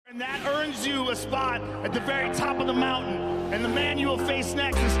And that earns you a spot at the very top of the mountain. And the man you will face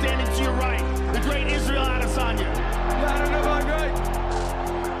next is standing to your right, the great Israel Adesanya. Yeah, I don't know about great.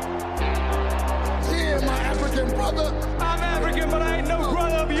 Yeah, my African brother. I'm African, but I ain't no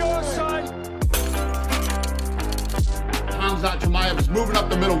brother of yours, son. Hamzat Chimeav is moving up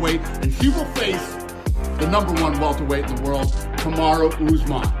the middleweight, and he will face the number one welterweight in the world, Kamaru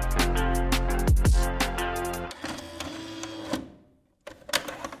Usman.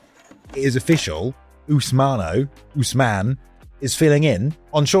 It is official. Usman is filling in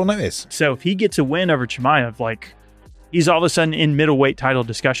on short notice. So if he gets a win over Chimeav, he's all of a sudden in middleweight title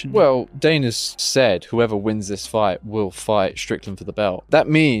discussion. Well, Dana's said whoever wins this fight will fight Strickland for the belt. That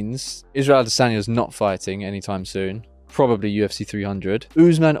means Israel Adesanya is not fighting anytime soon. Probably UFC 300.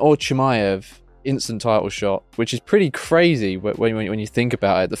 Usman or Chimeav, instant title shot, which is pretty crazy when you think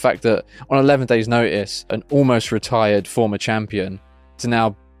about it. The fact that on 11 days' notice, an almost retired former champion to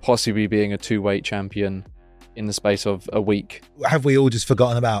now possibly being a two-weight champion in the space of a week. Have we all just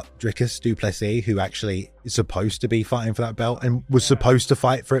forgotten about Dricus du Plessis, who actually is supposed to be fighting for that belt and was supposed to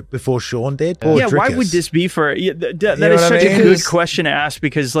fight for it before Sean did? Yeah, why would this be for... that is such a good question to ask,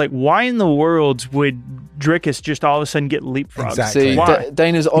 because why in the world would Dricus just all of a sudden get leapfrogged? Exactly. See,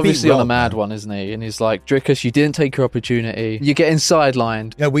 Dana's obviously on a mad one, isn't he? And he's like, Dricus, you didn't take your opportunity. You're getting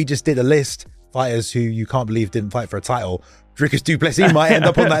sidelined. Yeah, we just did a list. Fighters who you can't believe didn't fight for a title. Dricus du Plessis might end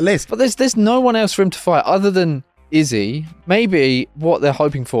up on that list. But there's no one else for him to fight other than Izzy. Maybe what they're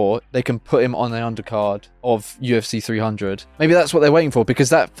hoping for, they can put him on the undercard of UFC 300. Maybe that's what they're waiting for, because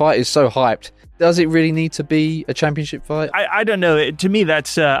that fight is so hyped. Does it really need to be a championship fight? I don't know. To me,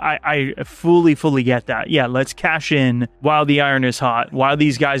 that's I fully get that. Yeah, let's cash in while the iron is hot, while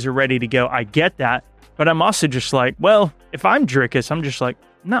these guys are ready to go. I get that. But I'm also just like, well, if I'm Dricus, I'm just like,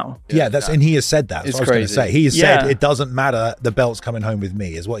 no. Yeah, and he has said that. That's what I was going to say. He has said it doesn't matter. The belt's coming home with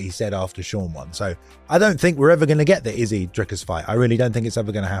me, is what he said after Sean won. So I don't think we're ever going to get the Izzy Dricus fight. I really don't think it's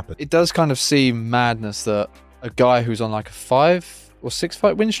ever going to happen. It does kind of seem madness that a guy who's on a 5 or 6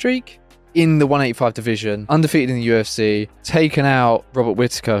 fight win streak in the 185 division, undefeated in the UFC, taken out Robert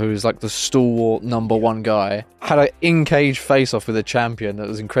Whittaker, who's the stalwart number one guy, had an in-cage face-off with a champion that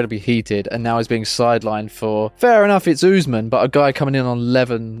was incredibly heated, and now is being sidelined for, fair enough, it's Usman, but a guy coming in on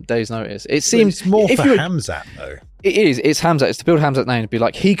 11 days' notice. It seems... It's more for Hamzat, though. It is. It's Hamzat. It's to build Hamzat's name to be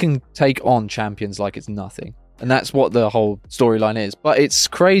like, he can take on champions like it's nothing. And that's what the whole storyline is. But it's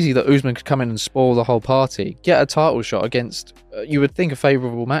crazy that Usman could come in and spoil the whole party. Get a title shot against, you would think, a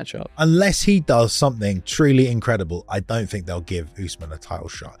favourable matchup. Unless he does something truly incredible, I don't think they'll give Usman a title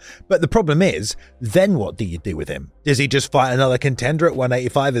shot. But the problem is, then what do you do with him? Does he just fight another contender at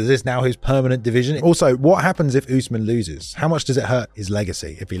 185? Is this now his permanent division? Also, what happens if Usman loses? How much does it hurt his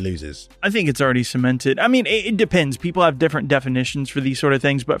legacy if he loses? I think it's already cemented. I mean, it depends. People have different definitions for these sort of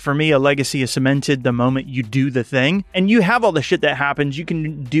things. But for me, a legacy is cemented the moment you do the thing. And you have all the shit that happens. You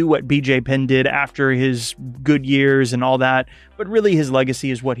can do what BJ Penn did after his good years and all that. But really, his legacy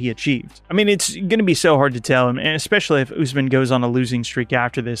is what he achieved. I mean, it's going to be so hard to tell him, and especially if Usman goes on a losing streak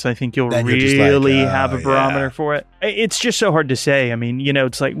after this. I think you'll really have a barometer for it. It's just so hard to say. I mean,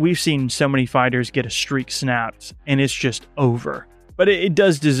 it's like we've seen so many fighters get a streak snapped, and it's just over. But it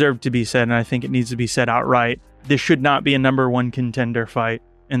does deserve to be said, and I think it needs to be said outright. This should not be a number one contender fight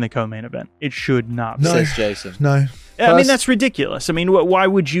in the co-main event. It should not be. Says Jason. No. I mean, that's ridiculous. I mean, why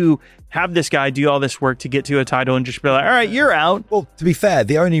would you have this guy do all this work to get to a title and just be like, all right, you're out? Well, to be fair,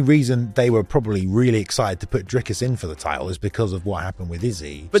 the only reason they were probably really excited to put Dricus in for the title is because of what happened with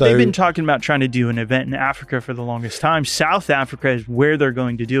Izzy. But they've been talking about trying to do an event in Africa for the longest time. South Africa is where they're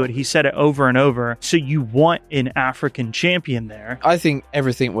going to do it. He said it over and over. So you want an African champion there. I think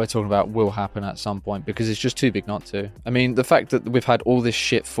everything we're talking about will happen at some point because it's just too big not to. I mean, the fact that we've had all this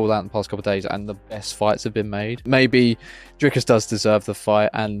shit fall out in the past couple of days and the best fights have been made. Maybe Dricus does deserve the fight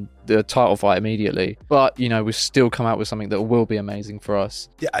and the title fight immediately. But, we've still come out with something that will be amazing for us.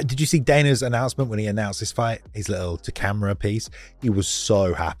 Yeah, did you see Dana's announcement when he announced this fight? His little to-camera piece? He was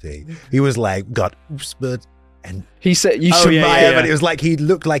so happy. He was like, God, Usman. And he said, and it was like he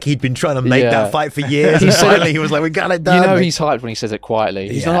looked like he'd been trying to make that fight for years. And finally, he was like, "We got it done." He's hyped when he says it quietly.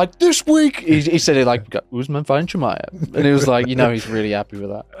 He's not like, "This week." He said it like, "Usman fighting Chimeav," and it was like, he's really happy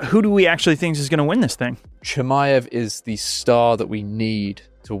with that. Who do we actually think is going to win this thing? Chimeav is the star that we need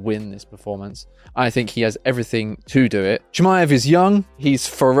to win this performance. I think he has everything to do it. Chimeav is young. He's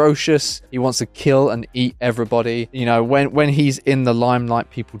ferocious. He wants to kill and eat everybody. When he's in the limelight,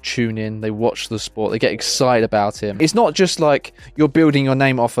 people tune in. They watch the sport. They get excited about him. It's not just like you're building your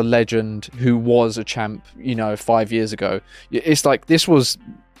name off a legend who was a champ, 5 years ago. It's like this was...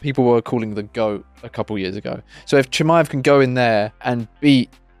 People were calling the GOAT a couple years ago. So if Chimeav can go in there and beat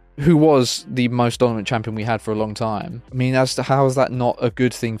who was the most dominant champion we had for a long time. I mean, how is that not a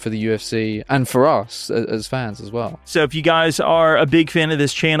good thing for the UFC and for us as fans as well? So if you guys are a big fan of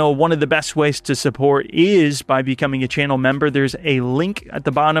this channel, one of the best ways to support is by becoming a channel member. There's a link at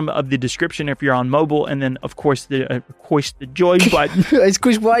the bottom of the description if you're on mobile, and then of course the join button. It's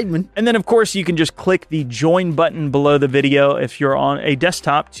Chris Weidman. And then of course you can just click the join button below the video if you're on a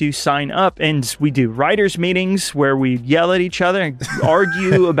desktop to sign up. And we do writers meetings where we yell at each other and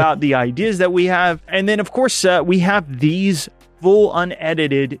argue about the ideas that we have. And then of course we have these full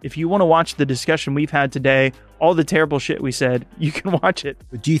unedited. If you want to watch the discussion we've had today, all the terrible shit we said, you can watch it.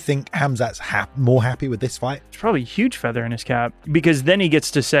 But do you think Khamzat's more happy with this fight? It's probably a huge feather in his cap, because then he gets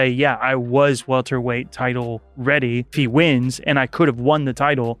to say, yeah, I was welterweight title ready if he wins, and I could have won the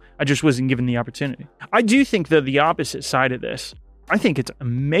title. I just wasn't given the opportunity. I do think, though, the opposite side of this, I think it's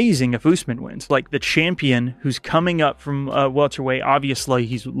amazing if Usman wins. Like the champion who's coming up from welterweight, obviously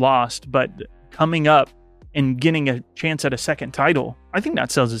he's lost, but coming up and getting a chance at a second title, I think that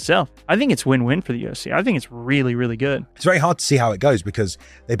sells itself. I think it's win-win for the UFC. I think it's really, really good. It's very hard to see how it goes because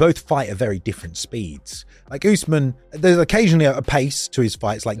they both fight at very different speeds. Like Usman, there's occasionally a pace to his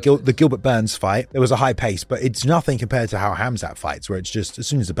fights, like the Gilbert Burns fight. There was a high pace, but it's nothing compared to how Khamzat fights, where it's just as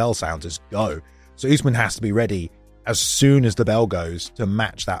soon as the bell sounds, it's go. So Usman has to be ready as soon as the bell goes to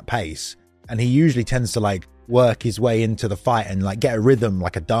match that pace. And he usually tends to like work his way into the fight and like get a rhythm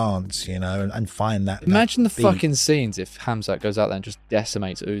like a dance, you know, and find that. Imagine that the fucking scenes if Khamzat goes out there and just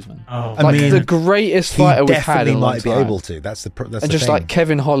decimates Usman. Oh, I mean, the greatest fighter we've had in a long might time. be able to. That's the and just thing. like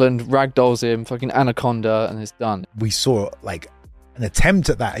Kevin Holland ragdolls him, fucking anaconda, and it's done. We saw like an attempt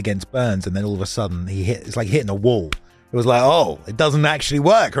at that against Burns, and then all of a sudden it's like hitting a wall. It was like, oh, it doesn't actually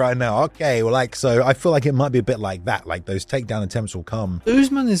work right now. Okay, well, like, so I feel like it might be a bit like that. Like those takedown attempts will come.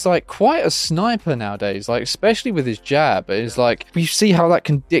 Usman is like quite a sniper nowadays, like especially with his jab. It's like we see how that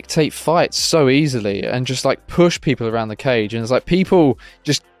can dictate fights so easily and just like push people around the cage. And it's like people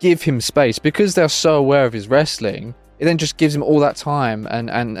just give him space because they're so aware of his wrestling. It then just gives him all that time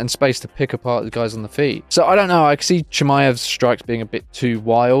and space to pick apart the guys on the feet. So I don't know. I can see Chimeav's strikes being a bit too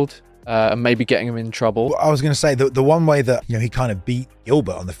wild. And maybe getting him in trouble. I was going to say the one way that he kind of beat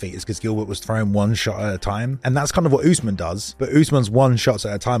Gilbert on the feet is because Gilbert was throwing one shot at a time, and that's kind of what Usman does. But Usman's one shots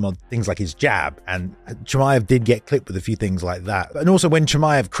at a time on things like his jab, and Chimeav did get clipped with a few things like that. And also when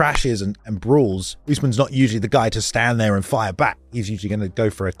Chimeav crashes and brawls, Usman's not usually the guy to stand there and fire back. He's usually going to go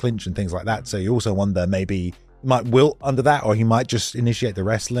for a clinch and things like that. So you also wonder maybe he might wilt under that, or he might just initiate the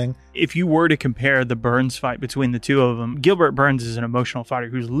wrestling. If you were to compare the Burns fight between the two of them, Gilbert Burns is an emotional fighter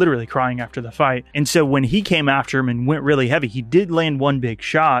who's literally crying after the fight. And so when he came after him and went really heavy, he did land one big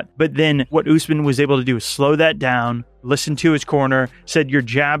shot. But then what Usman was able to do is slow that down, listen to his corner, said your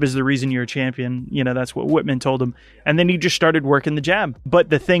jab is the reason you're a champion. You know, that's what Whitman told him. And then he just started working the jab.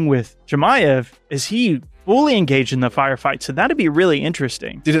 But the thing with Chimeav is he fully engaged in the firefight, so that'd be really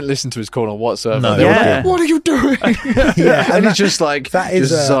interesting. Didn't listen to his corner whatsoever. No. They were Yeah. like, what are you doing? Yeah, and he's just like that is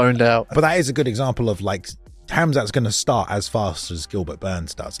just zoned out. But that is a good example of like Khamzat's going to start as fast as Gilbert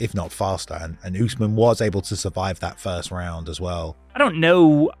Burns does, if not faster. And Usman was able to survive that first round as well. I don't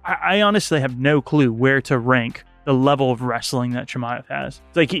know. I honestly have no clue where to rank the level of wrestling that Chimeav has.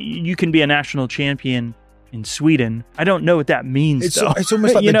 It's like you can be a national champion in Sweden. I don't know what that means. It's though.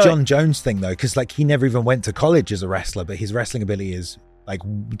 almost like the John Jones thing, though, because like he never even went to college as a wrestler, but his wrestling ability is like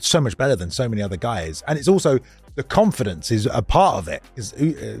so much better than so many other guys. And it's also the confidence is a part of it. Because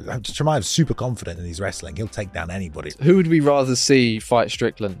Chimeav's super confident in his wrestling. He'll take down anybody. Who would we rather see fight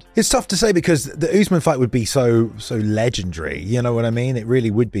Strickland? It's tough to say because the Usman fight would be so legendary. You know what I mean? It really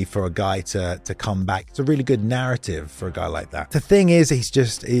would be for a guy to come back. It's a really good narrative for a guy like that. The thing is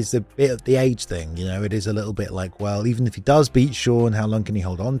a bit of the age thing. You know, it is a little bit like, well, even if he does beat Sean, how long can he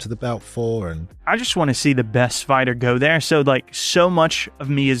hold on to the belt for? And I just want to see the best fighter go there. So like so much of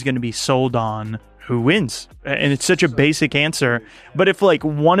me is going to be sold on who wins. And it's such a basic answer. But if like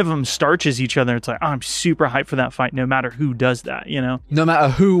one of them starches each other, it's like, oh, I'm super hyped for that fight no matter who does that, you know? No matter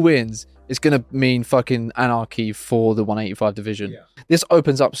who wins, it's going to mean fucking anarchy for the 185 division. Yeah. This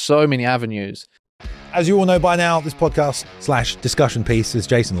opens up so many avenues. As you all know by now, this podcast / discussion piece, as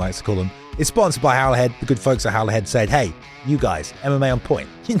Jason likes to call them, is sponsored by Howlerhead. The good folks at Howlerhead said, hey, you guys, MMA on point.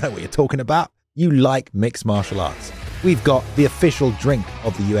 You know what you're talking about. You like mixed martial arts. We've got the official drink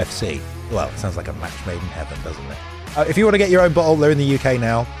of the UFC. Well, it sounds like a match made in heaven, doesn't it? If you want to get your own bottle, they're in the UK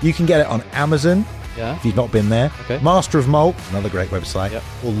now. You can get it on Amazon, if you've not been there. Okay. Master of Malt, another great website. Yep.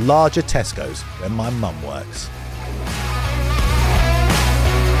 Or larger Tesco's, where my mum works.